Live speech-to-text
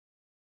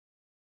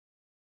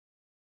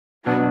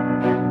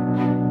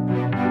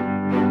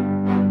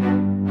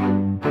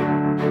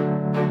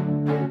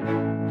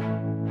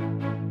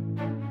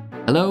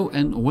Hello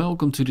and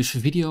welcome to this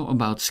video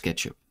about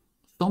SketchUp.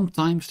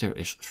 Sometimes there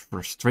is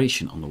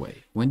frustration on the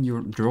way when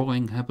you're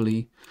drawing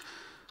happily,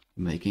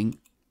 making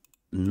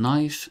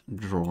nice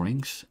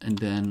drawings, and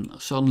then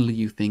suddenly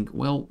you think,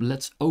 well,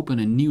 let's open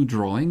a new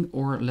drawing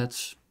or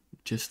let's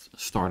just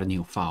start a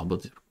new file,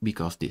 but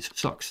because this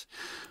sucks.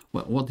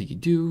 Well, what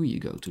do? You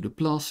go to the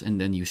plus and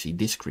then you see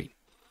this screen.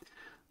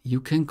 You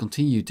can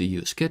continue to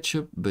use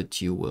SketchUp,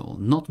 but you will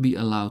not be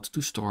allowed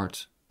to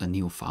start a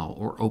new file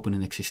or open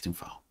an existing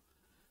file.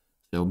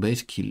 So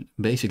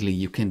basically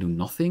you can do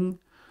nothing.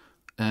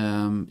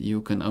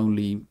 You can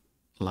only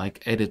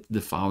edit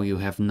the file you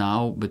have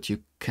now, but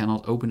you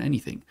cannot open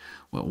anything.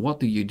 Well,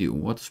 what do?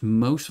 What's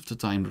most of the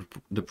time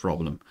the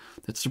problem?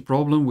 That's the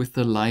problem with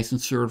the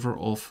license server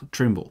of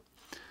Trimble,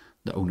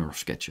 the owner of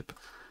SketchUp.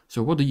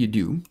 So what do?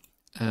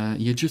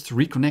 You just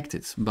reconnect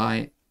it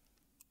by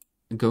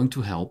going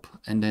to help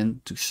and then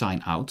to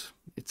sign out.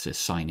 It says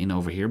sign in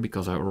over here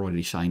because I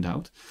already signed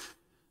out.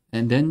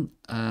 And then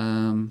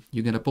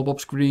you get a pop-up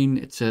screen.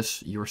 It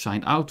says you're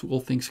signed out to all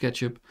things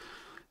SketchUp.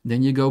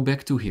 Then you go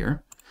back to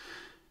here.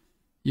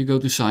 You go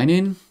to sign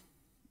in.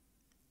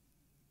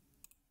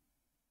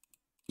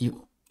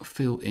 You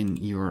fill in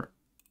your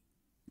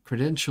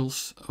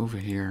credentials over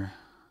here.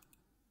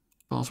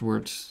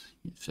 Passwords.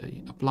 You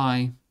say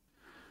apply.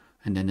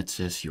 And then it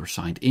says you're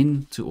signed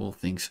in to all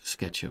things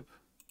SketchUp.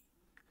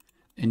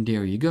 And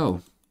there you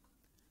go.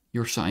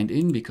 You're signed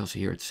in because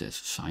here it says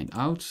sign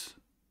out.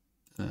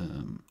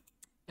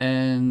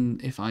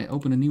 And if I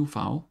open a new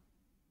file,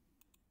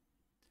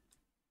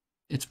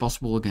 it's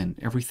possible again.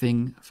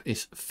 Everything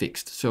is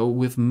fixed. So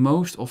with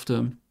most of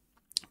the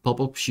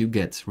pop-ups you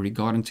get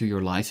regarding to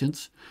your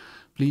license,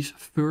 please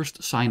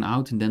first sign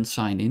out and then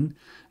sign in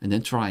and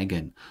then try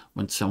again.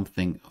 When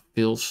something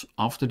fails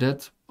after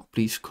that,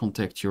 please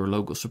contact your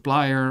local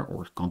supplier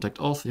or contact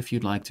us if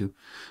you'd like to,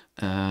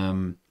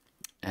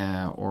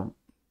 or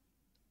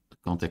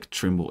contact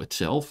Trimble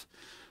itself.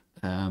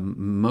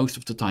 Most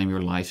of the time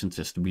your license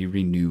has to be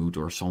renewed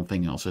or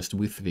something else has to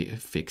be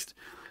fixed.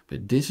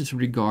 But this is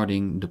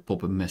regarding the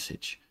pop-up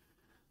message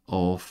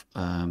of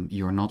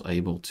you're not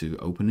able to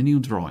open a new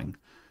drawing.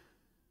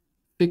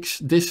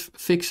 This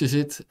fixes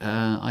it.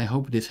 I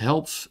hope this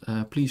helps.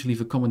 Please leave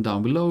a comment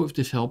down below if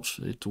this helps.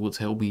 It would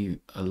help me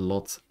a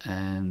lot.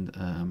 And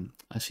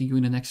I see you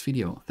in the next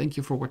video. Thank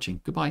you for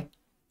watching. Goodbye.